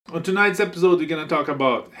On tonight's episode, we're going to talk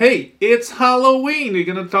about, hey, it's Halloween. We're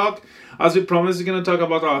going to talk, as we promised, we're going to talk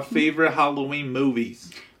about our favorite Halloween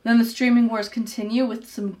movies. Then the streaming wars continue with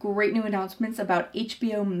some great new announcements about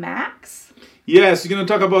HBO Max. Yes, we're going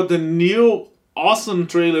to talk about the new awesome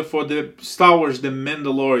trailer for the Star Wars The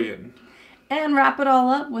Mandalorian. And wrap it all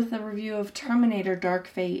up with a review of Terminator Dark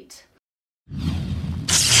Fate.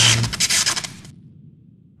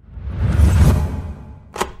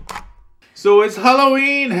 So it's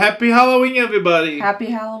Halloween. Happy Halloween, everybody. Happy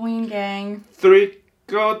Halloween, gang. Trick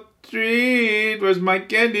or treat. Where's my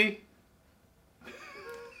candy?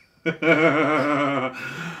 Okay,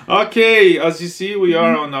 as you see, we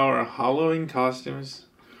are on our Halloween costumes.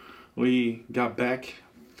 We got back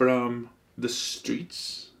from the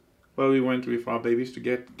streets where we went with our babies to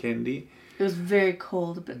get candy. It was very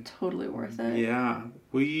cold, but totally worth it. Yeah,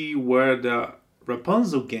 we were the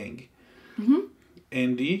Rapunzel gang. Mm-hmm.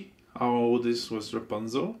 Andy, our oldest, was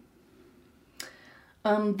Rapunzel.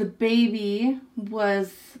 The baby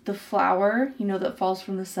was the flower, that falls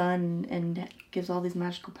from the sun and gives all these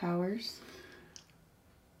magical powers.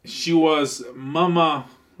 She was Mama,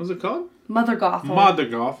 what's it called? Mother Gothel. Mother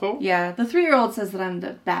Gothel. Yeah, the 3-year-old says that I'm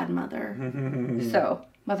the bad mother. So,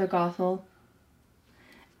 Mother Gothel.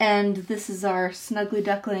 And this is our snuggly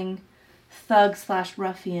duckling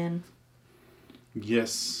thug/ruffian.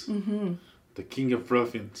 Yes. Mm-hmm. The king of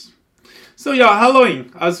ruffians. So yeah,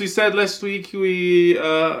 Halloween. As we said last week, we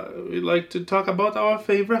like to talk about our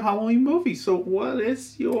favorite Halloween movie. So what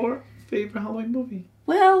is your favorite Halloween movie?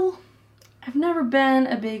 Well, I've never been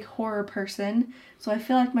a big horror person, so I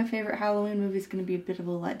feel like my favorite Halloween movie is going to be a bit of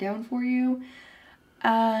a letdown for you.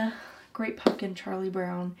 Great Pumpkin, Charlie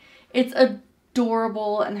Brown. It's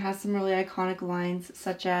adorable and has some really iconic lines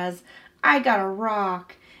such as, "I got a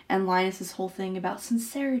rock," and Linus's whole thing about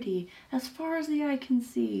sincerity as far as the eye can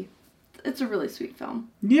see. It's a really sweet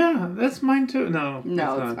film. Yeah, that's mine too. No, it's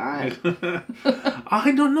not.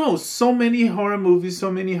 I don't know. So many horror movies,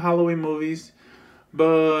 so many Halloween movies.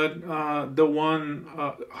 But the one,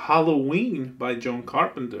 Halloween by John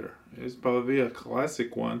Carpenter, is probably a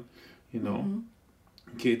classic one.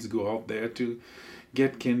 Kids go out there to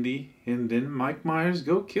get candy and then Mike Myers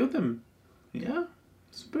go kill them. Yeah,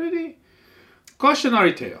 it's pretty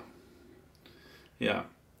cautionary tale. Yeah,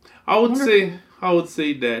 I would say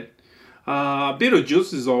that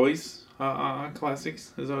Beetlejuice is always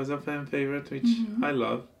classics. Is always a fan favorite, which I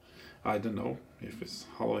love. I don't know if it's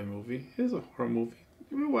a Halloween movie. It's a horror movie.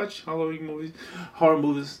 We watch horror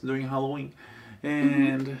movies during Halloween.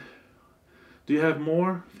 And do you have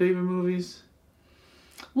more favorite movies?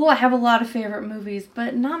 Well, I have a lot of favorite movies,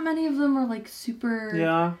 but not many of them are like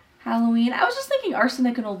super Halloween. I was just thinking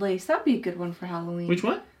Arsenic and Old Lace. That'd be a good one for Halloween. Which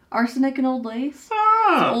one? Arsenic and Old Lace.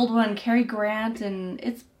 Ah! It's an old one. Cary Grant, and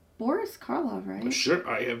it's Boris Karloff, right? Sure,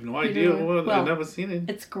 I have no idea. I've never seen it.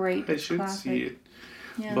 It's great. I should see it.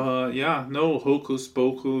 Yeah. But yeah, no Hocus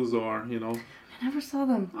Pocus or, I never saw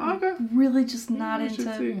them. Okay. I'm really just not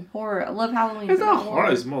into horror. I love Halloween. It's not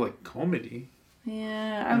horror, it's more like comedy.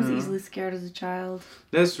 Yeah, I was easily scared as a child.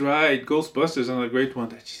 That's right. Ghostbusters is another great one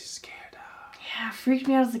that she's scared of. Yeah, it freaked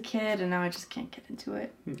me out as a kid, and now I just can't get into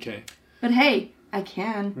it. Okay. But hey, I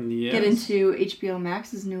can get into HBO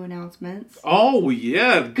Max's new announcements. Oh,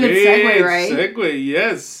 yeah. Good great segue, right? Segue,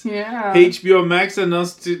 yes. Yeah. HBO Max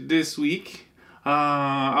announced it this week.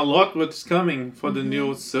 A lot what's coming for the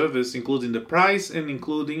new service, including the price and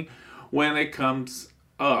including when it comes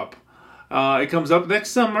up. It comes up next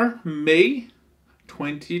summer, May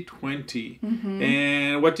 2020.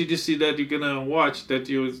 And what did you see that you're gonna watch that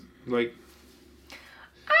you like?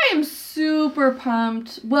 I am super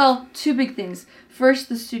pumped. Well, two big things. First,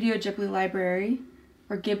 the Studio Ghibli library,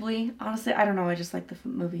 or Ghibli. Honestly, I don't know. I just like the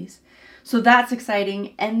movies. So that's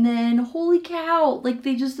exciting. And then, holy cow,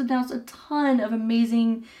 they just announced a ton of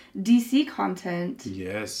amazing DC content.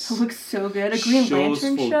 Yes. It looks so good. A Green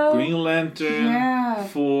Lantern show. Green Lantern. Yeah.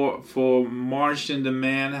 For Martian the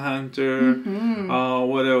Manhunter.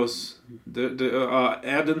 What else? The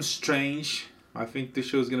Adam Strange. I think the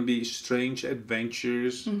show is going to be Strange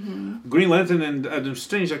Adventures. Green Lantern and Adam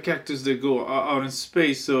Strange are characters that go out in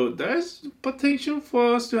space. So there's potential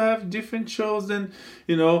for us to have different shows than,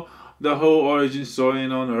 the whole origin story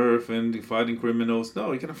on Earth and fighting criminals.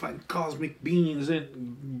 No, you're going to fight cosmic beings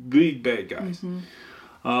and big bad guys.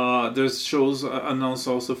 There's shows announced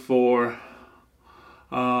also for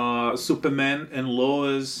Superman and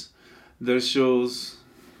Lois. There's shows...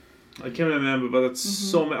 I can't remember, but it's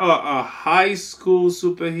so many. A high school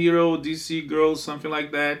superhero, DC girl, something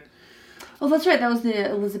like that. Oh, that's right. That was the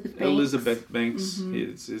Elizabeth Banks. Elizabeth Banks.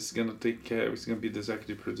 It's gonna take care. It's gonna be the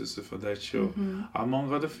executive producer for that show,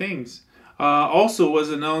 among other things. Also was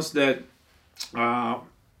announced that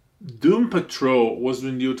Doom Patrol was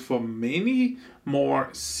renewed for many more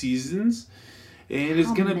seasons, and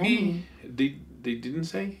it's gonna be they didn't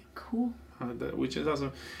say Cool. which is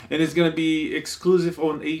awesome, and it's gonna be exclusive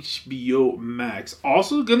on HBO Max.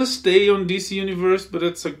 Also gonna stay on DC Universe, but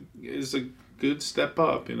it's a good step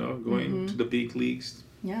up, going to the big leagues.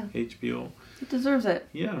 Yeah. HBO. It deserves it.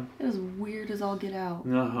 Yeah. It is weird as all get out.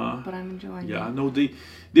 But I'm enjoying it. Yeah, no,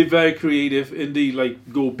 they're very creative, and they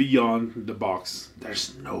go beyond the box.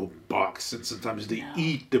 There's no box, and sometimes they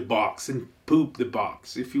eat the box and poop the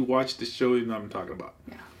box. If you watch the show, you know what I'm talking about.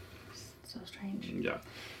 Yeah. So strange. Yeah.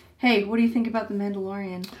 Hey, what do you think about The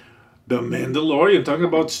Mandalorian? The Mandalorian, talking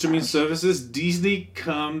about streaming services, Disney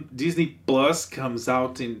Plus comes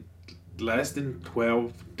out in less than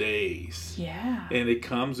 12 days. Yeah. And it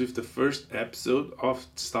comes with the first episode of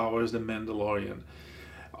Star Wars The Mandalorian.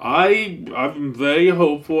 I'm very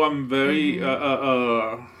hopeful. I'm very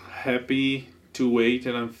happy to wait,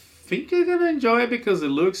 and I think I'm gonna enjoy it because it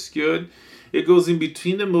looks good. It goes in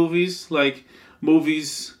between the movies, like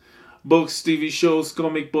movies, books, TV shows,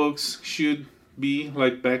 comic books should be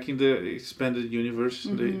like back in the expanded universe,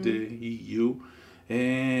 the EU.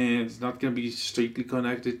 And it's not going to be strictly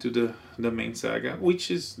connected to the main saga, which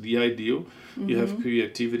is the ideal. You have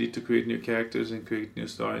creativity to create new characters and create new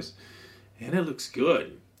stories. And it looks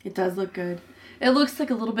good. It does look good. It looks like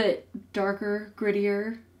a little bit darker,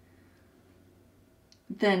 grittier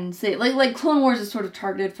than, say, like Clone Wars is sort of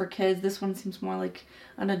targeted for kids. This one seems more like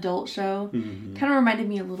an adult show. Kind of reminded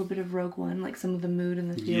me a little bit of Rogue One, like some of the mood and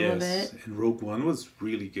the feel of it. And Rogue One was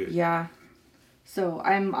really good. Yeah. So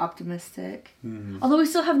I'm optimistic. Although we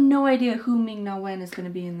still have no idea who Ming-Na Wen is going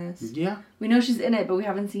to be in this. Yeah. We know she's in it, but we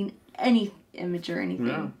haven't seen any image or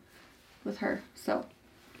anything with her. So.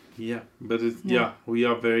 Yeah, but we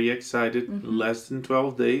are very excited. Less than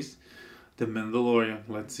 12 days. The Mandalorian.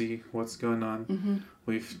 Let's see what's going on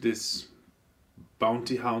with this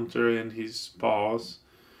bounty hunter and his paws.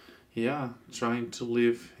 Yeah, trying to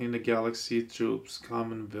live in the galaxy through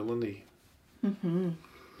common villainy.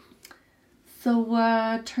 So,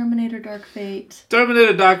 Terminator Dark Fate.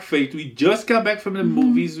 Terminator Dark Fate. We just got back from the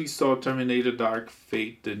movies. We saw Terminator Dark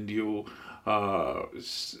Fate, the new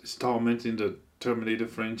installment in the Terminator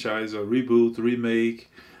franchise, a reboot,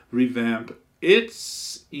 remake, revamp.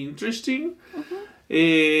 It's interesting.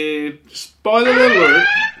 Spoiler alert.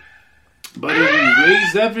 But it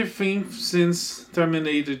raised everything since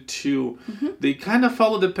Terminator 2. They kind of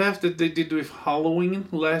followed the path that they did with Halloween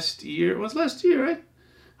last year. It was last year, right?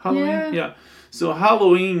 Halloween? Yeah. So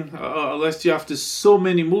Halloween, last year, after so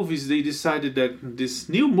many movies, they decided that this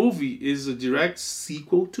new movie is a direct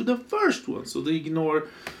sequel to the first one. So they ignore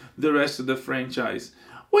the rest of the franchise.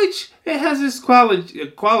 Which, it has its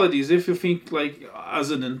qualities. If you think, like, as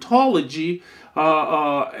an anthology,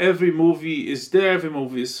 every movie is there. Every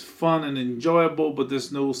movie is fun and enjoyable, but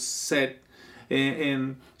there's no set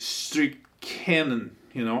and strict canon,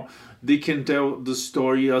 They can tell the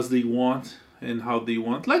story as they want and how they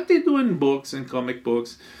want, like they do in books and comic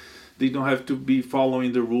books. They don't have to be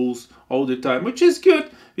following the rules all the time, which is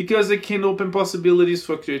good because it can open possibilities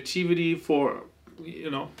for creativity, for,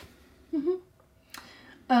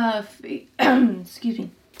 Excuse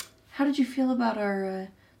me. How did you feel about our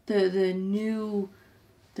the new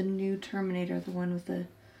Terminator, the one with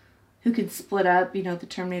who could split up, the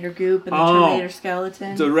Terminator goop and the Terminator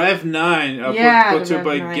skeleton? The Rev 9, portrayed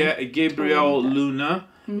by Gabriel Luna.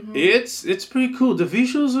 It's pretty cool. The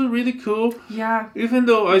visuals are really cool. Yeah. Even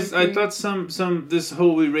though I thought some this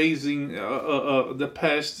whole erasing the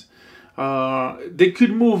past, they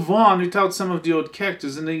could move on without some of the old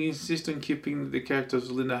characters, and they insist on keeping the characters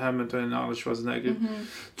of Linda Hamilton and Arnold Schwarzenegger,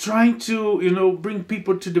 trying to bring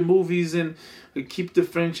people to the movies and keep the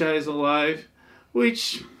franchise alive,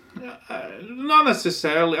 which not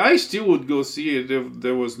necessarily. I still would go see it if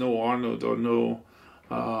there was no Arnold or no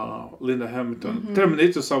Linda Hamilton.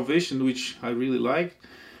 Terminator Salvation, which I really like,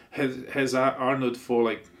 has Arnold for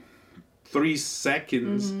like 3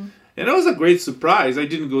 seconds. And it was a great surprise. I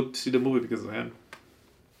didn't go to see the movie because of him.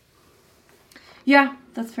 Yeah,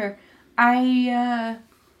 that's fair. I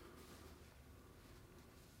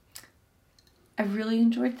really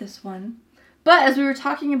enjoyed this one. But as we were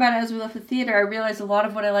talking about it as we left the theater, I realized a lot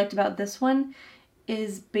of what I liked about this one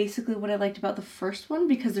is basically what I liked about the first one,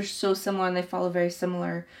 because they're so similar and they follow very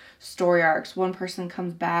similar story arcs. One person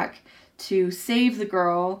comes back to save the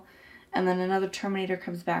girl, and then another Terminator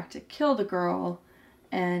comes back to kill the girl,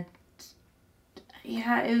 and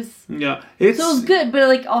it was... Yeah, so it was good, but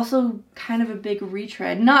like also kind of a big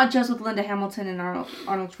retread. Not just with Linda Hamilton and Arnold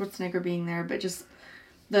Schwarzenegger being there, but just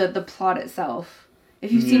the plot itself.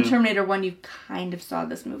 If you've seen Terminator 1, you kind of saw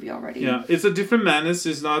this movie already. Yeah, it's a different menace.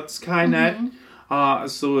 It's not Skynet.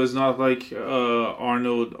 So it's not like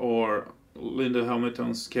Arnold or Linda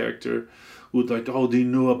Hamilton's character would like, oh, they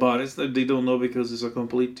know about it. They don't know because it's a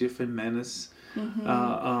complete different menace.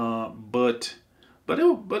 But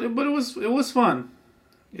it was fun.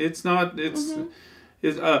 It's not. It's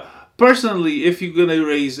personally, if you're gonna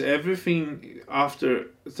erase everything after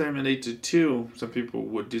Terminator 2, some people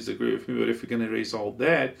would disagree with me. But if you're gonna erase all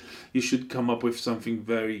that, you should come up with something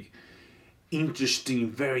very interesting,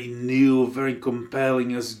 very new, very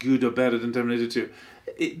compelling, as good or better than Terminator 2.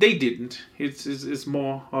 They didn't. It's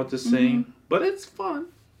more of the same, but it's fun.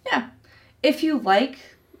 Yeah, if you like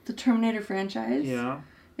the Terminator franchise,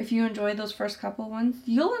 if you enjoyed those first couple ones,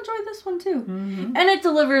 you'll enjoy this one too. And it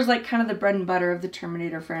delivers like kind of the bread and butter of the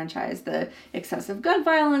Terminator franchise: the excessive gun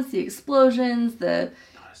violence, the explosions, the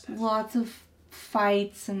lots of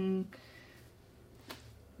fights and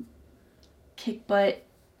kick butt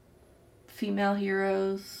female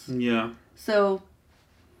heroes. Yeah. So,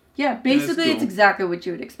 yeah, basically it's exactly what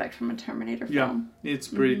you would expect from a Terminator film. Yeah, it's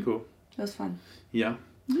pretty cool. It was fun. Yeah.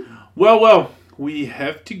 Well, we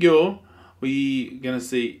have to go. We gonna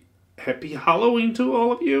say happy Halloween to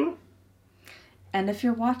all of you. And if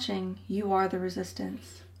you're watching, you are the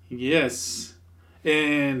resistance. Yes.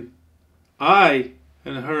 And I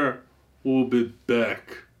and her will be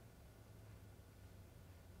back.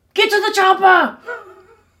 Get to the chopper!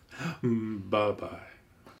 Bye-bye.